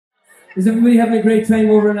Is everybody having a great time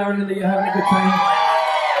over in Ireland? Are you having a good time?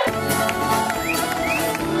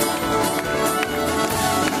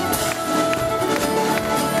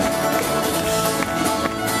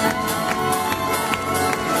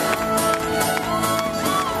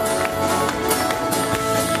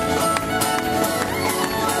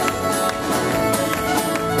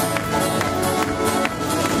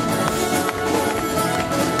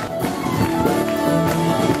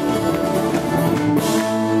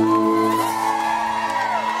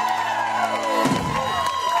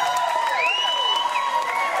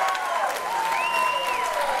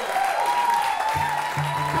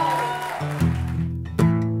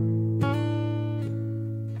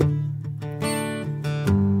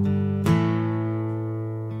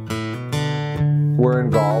 We're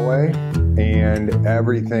in Galway, and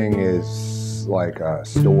everything is like a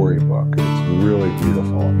storybook. It's really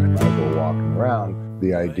beautiful. And as we're walking around,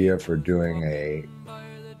 the idea for doing a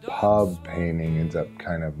pub painting ends up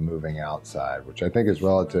kind of moving outside, which I think is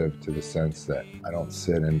relative to the sense that I don't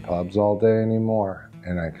sit in pubs all day anymore,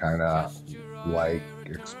 and I kind of like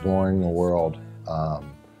exploring the world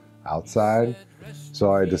outside.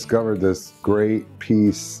 So I discovered this great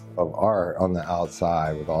piece of art on the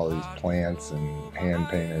outside with all these plants and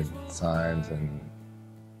hand-painted signs, and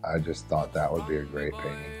I just thought that would be a great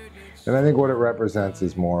painting. And I think what it represents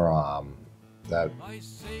is more that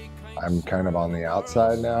I'm kind of on the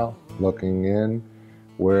outside now, looking in,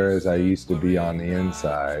 whereas I used to be on the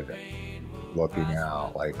inside, looking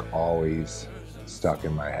out, like always stuck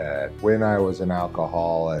in my head. When I was an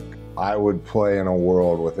alcoholic, I would play in a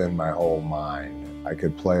world within my whole mind. I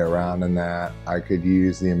could play around in that. I could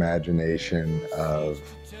use the imagination of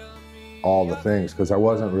all the things, because I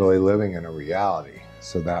wasn't really living in a reality.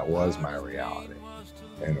 So that was my reality.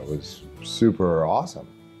 And it was super awesome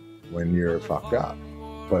when you're fucked up.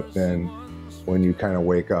 But then when you kind of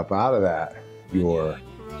wake up out of that, you're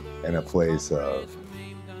in a place of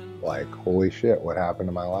like, holy shit, what happened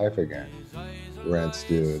to my life again? Rent's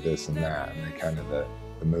due, this and that, and they kind of the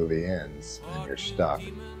movie ends and you're stuck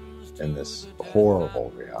in this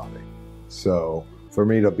horrible reality. So for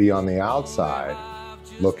me to be on the outside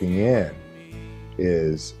looking in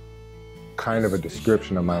is kind of a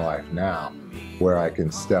description of my life now, where I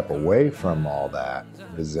can step away from all that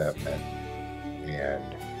resentment and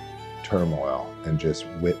turmoil and just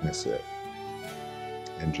witness it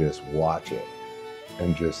and just watch it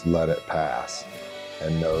and just let it pass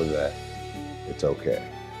and know that it's okay.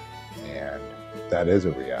 And that is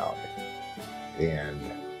a reality. And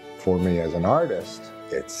for me as an artist,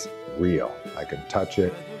 it's real. I can touch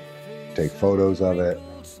it, take photos of it,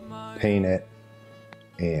 paint it,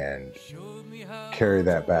 and carry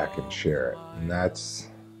that back and share it. And that's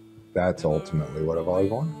ultimately what I've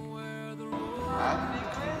always wanted.